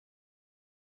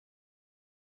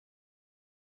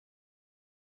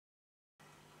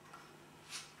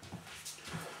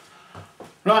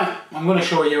Right, I'm going to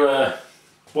show you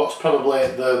what's probably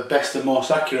the best and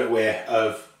most accurate way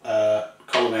of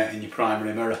collimating your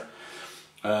primary mirror.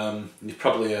 You've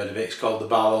probably heard of it. It's called the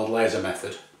bar load laser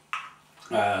method,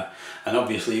 and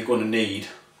obviously you're going to need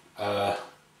a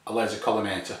laser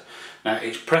collimator. Now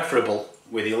it's preferable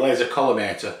with your laser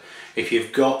collimator if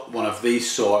you've got one of these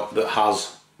sort that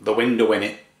has the window in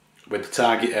it with the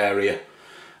target area.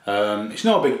 It's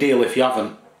no big deal if you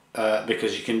haven't,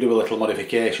 because you can do a little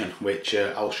modification, which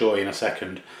I'll show you in a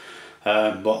second.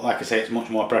 But like I say, it's much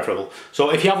more preferable.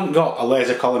 So if you haven't got a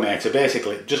laser collimator,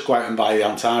 basically just go out and buy the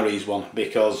Antares one,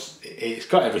 because it's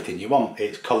got everything you want.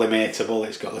 It's collimatable,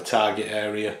 it's got the target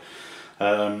area.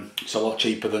 It's a lot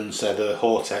cheaper than, say, the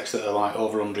Hortex that are like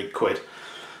over 100 quid.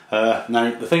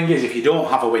 Now the thing is, if you don't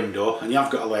have a window and you have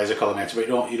got a laser collimator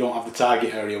but you don't have the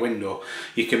target area window,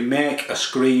 you can make a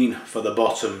screen for the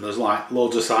bottom. There's like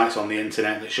loads of sites on the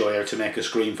internet that show you how to make a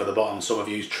screen for the bottom. Some have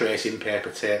used tracing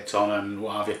paper taped on and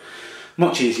what have you.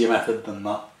 Much easier method than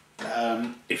that.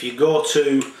 If you go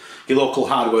to your local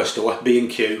hardware store,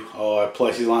 B&Q or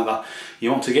places like that,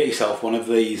 you want to get yourself one of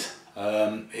these.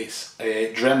 It's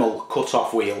a Dremel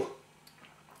cut-off wheel,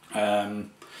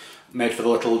 made for the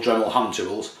little Dremel hand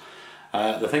tools.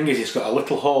 The thing is, it's got a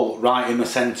little hole right in the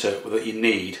centre that you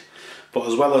need, but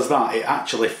as well as that, it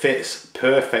actually fits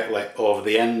perfectly over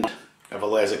the end of a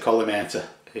laser collimator.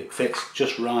 It fits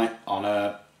just right on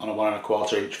a 1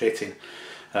 1/4 inch fitting.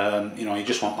 You know, you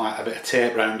just want like a bit of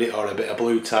tape around it or a bit of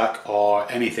blue tack or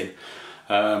anything.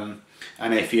 And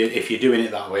if you're doing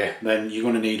it that way, then you're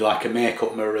going to need like a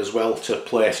makeup mirror as well to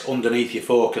place underneath your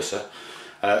focuser,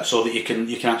 so that you can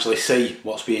actually see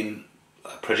what's being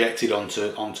projected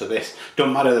onto this.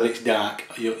 Don't matter that it's dark,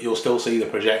 you'll still see the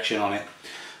projection on it.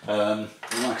 And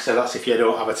like I said, that's if you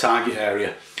don't have a target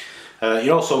area.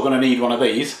 You're also going to need one of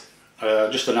these,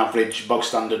 just an average bog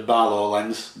standard Barlow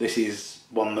lens. This is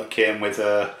one that came with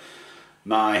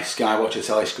my Skywatcher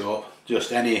telescope.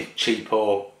 Just any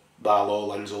cheapo Barlow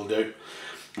lens will do.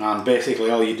 And basically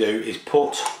all you do is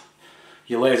put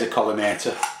your laser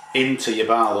collimator into your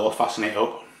Barlow, fasten it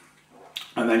up,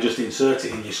 and then just insert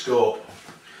it in your scope.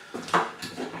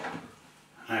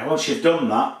 Now once you've done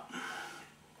that,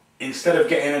 instead of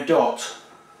getting a dot,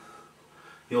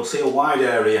 you'll see a wide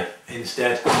area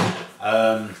instead.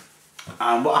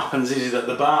 And what happens is that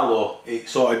the Barlow, it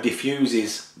sort of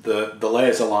diffuses the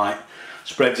laser light,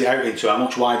 spreads it out into a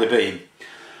much wider beam.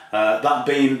 That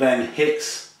beam then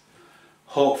hits,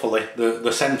 hopefully,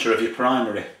 the centre of your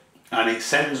primary, and it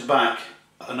sends back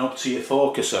and up to your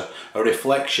focuser a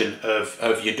reflection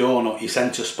of your donut, your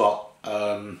centre spot,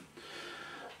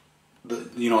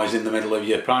 that, you know, is in the middle of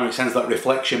your primary. It sends that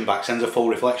reflection back, sends a full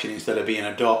reflection instead of being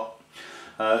a dot.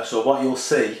 So what you'll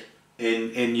see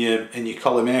in your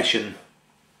collimation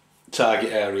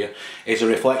target area is a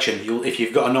reflection. If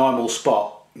you've got a normal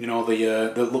spot, you know,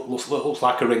 that looks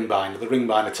like a ring binder, the ring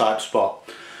binder type spot,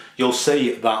 you'll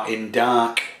see that in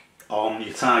dark on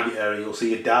your target area. You'll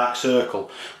see a dark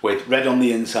circle with red on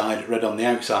the inside, red on the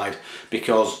outside,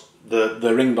 because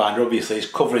the ring binder obviously is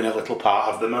covering a little part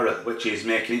of the mirror, which is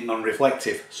making it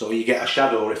non-reflective, so you get a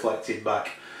shadow reflected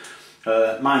back.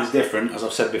 Mine's different, as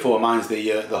I've said before. Mine's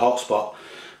the hot spot.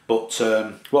 But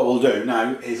what we'll do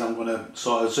now is I'm going to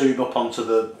sort of zoom up onto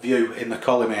the view in the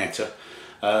collimator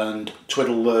and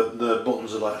twiddle the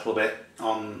buttons a little bit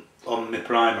on my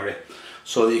primary,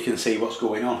 so that you can see what's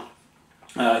going on.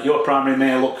 Your primary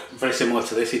may look very similar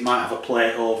to this. It might have a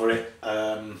plate over it,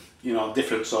 you know,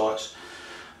 different sorts,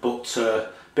 but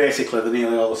basically they're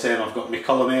nearly all the same. I've got my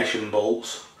collimation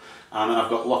bolts, and then I've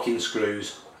got locking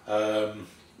screws. Like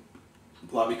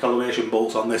my collimation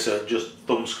bolts on this are just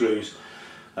thumb screws.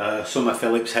 Some are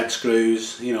Phillips head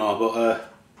screws, you know, but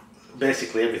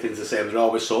basically everything's the same. They're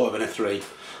always sort of in a 3,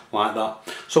 like that.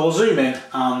 So I'll zoom in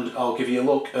and I'll give you a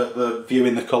look at the view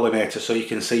in the collimator so you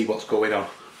can see what's going on.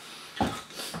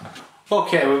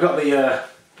 Okay, we've got the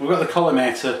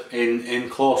collimator in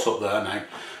close up there now,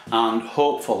 and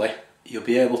hopefully you'll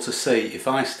be able to see, if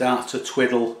I start to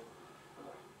twiddle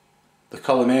the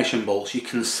collimation bolts, you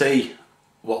can see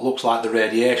what looks like the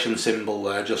radiation symbol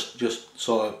there, just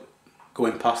sort of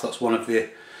going past. That's one of the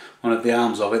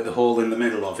arms of it, the hole in the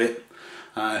middle of it.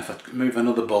 If I move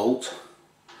another bolt,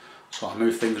 so I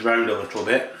move things round a little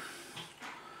bit,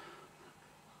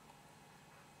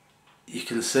 you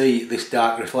can see this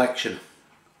dark reflection.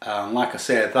 Like I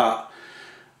said,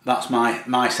 that's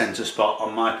my centre spot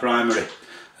on my primary.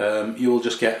 You'll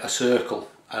just get a circle.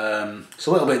 It's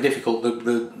a little bit difficult.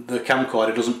 The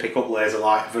camcorder doesn't pick up laser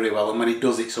light very well, and when it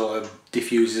does, it sort of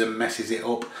diffuses and messes it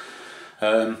up.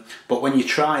 But when you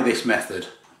try this method,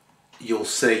 you'll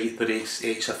see that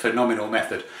it's a phenomenal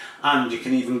method. And you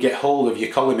can even get hold of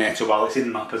your collimator while it's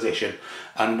in that position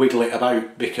and wiggle it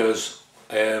about, because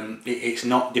it's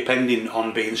not depending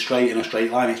on being straight in a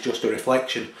straight line, it's just a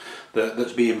reflection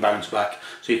that's being bounced back.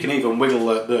 So you can even wiggle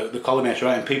the collimator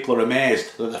out, and people are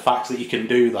amazed at the fact that you can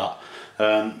do that.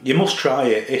 You must try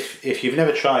it. If you've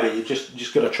never tried it, you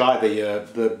just got to try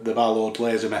the bar-load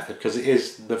laser method, because it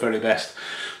is the very best.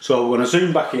 So we're going to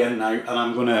zoom back in now, and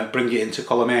I'm going to bring it into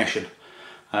collimation,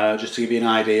 just to give you an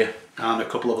idea and a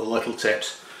couple of other little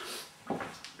tips.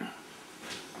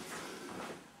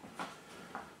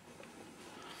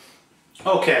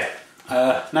 Okay,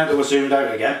 now that we're zoomed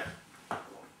out again,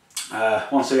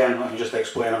 once again let me just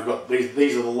explain. I've got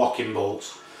these are the locking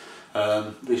bolts.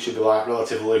 These should be like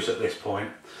relatively loose at this point.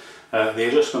 The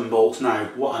adjustment bolts now,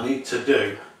 what I need to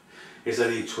do is I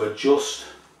need to adjust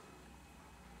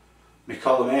my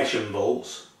collimation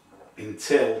bolts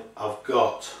until I've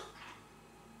got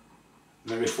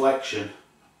my reflection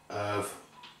of,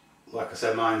 like I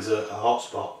said, mine's a hot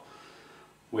spot,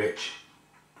 which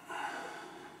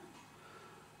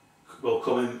will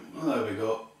come in, well, there we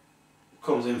go,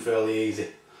 comes in fairly easy.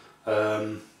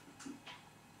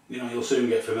 You know, you'll soon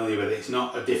get familiar with it. It's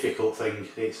not a difficult thing.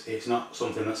 It's not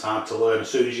something that's hard to learn. As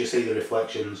soon as you see the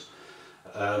reflections,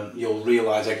 you'll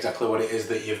realise exactly what it is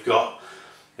that you've got.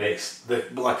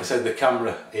 Like I said, the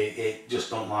camera, it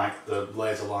just don't like the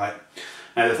laser light.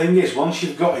 Now the thing is, once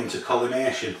you've got into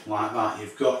collimation like that,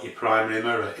 you've got your primary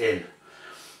mirror in,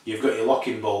 you've got your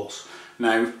locking bolts.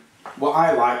 Now, what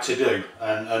I like to do,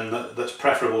 and that's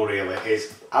preferable really,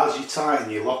 is as you tighten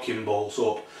your locking bolts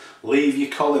up, leave your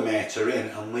collimator in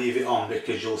and leave it on,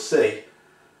 because you'll see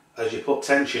as you put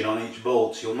tension on each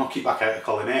bolt, you'll knock it back out of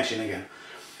collimation again.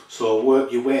 So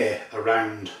work your way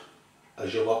around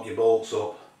as you lock your bolts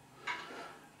up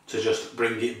to just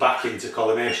bring it back into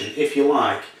collimation. If you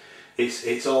like,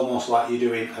 it's almost like you're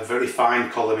doing a very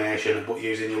fine collimation but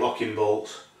using your locking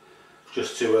bolts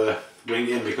just to bring it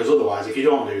in, because otherwise, if you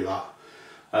don't do that,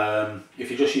 if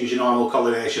you just use your normal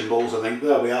collimation bolts and think,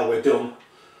 there we are, we're done,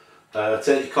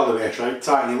 take your collimator out,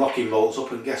 tighten your locking bolts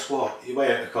up, and guess what? You're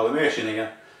way out of collimation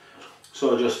again.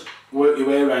 So just work your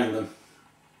way around them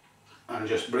and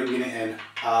just bringing it in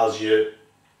as you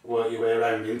work your way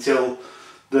around until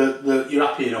you're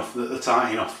happy enough that they're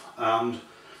tight enough. And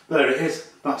there it is.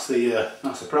 That's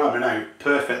the primer now,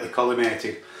 perfectly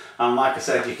collimated. And like I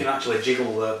said, you can actually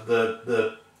jiggle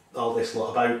all this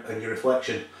lot about, and your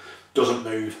reflection doesn't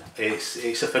move.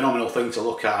 It's a phenomenal thing to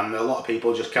look at, and a lot of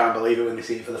people just can't believe it when they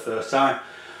see it for the first time.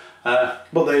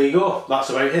 But there you go. That's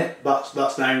about it.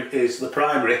 That's now is the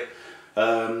primary.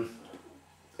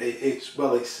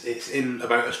 It's in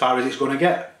about as far as it's going to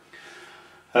get.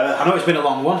 I know it's been a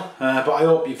long one, but I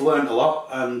hope you've learned a lot,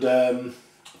 and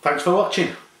thanks for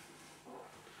watching.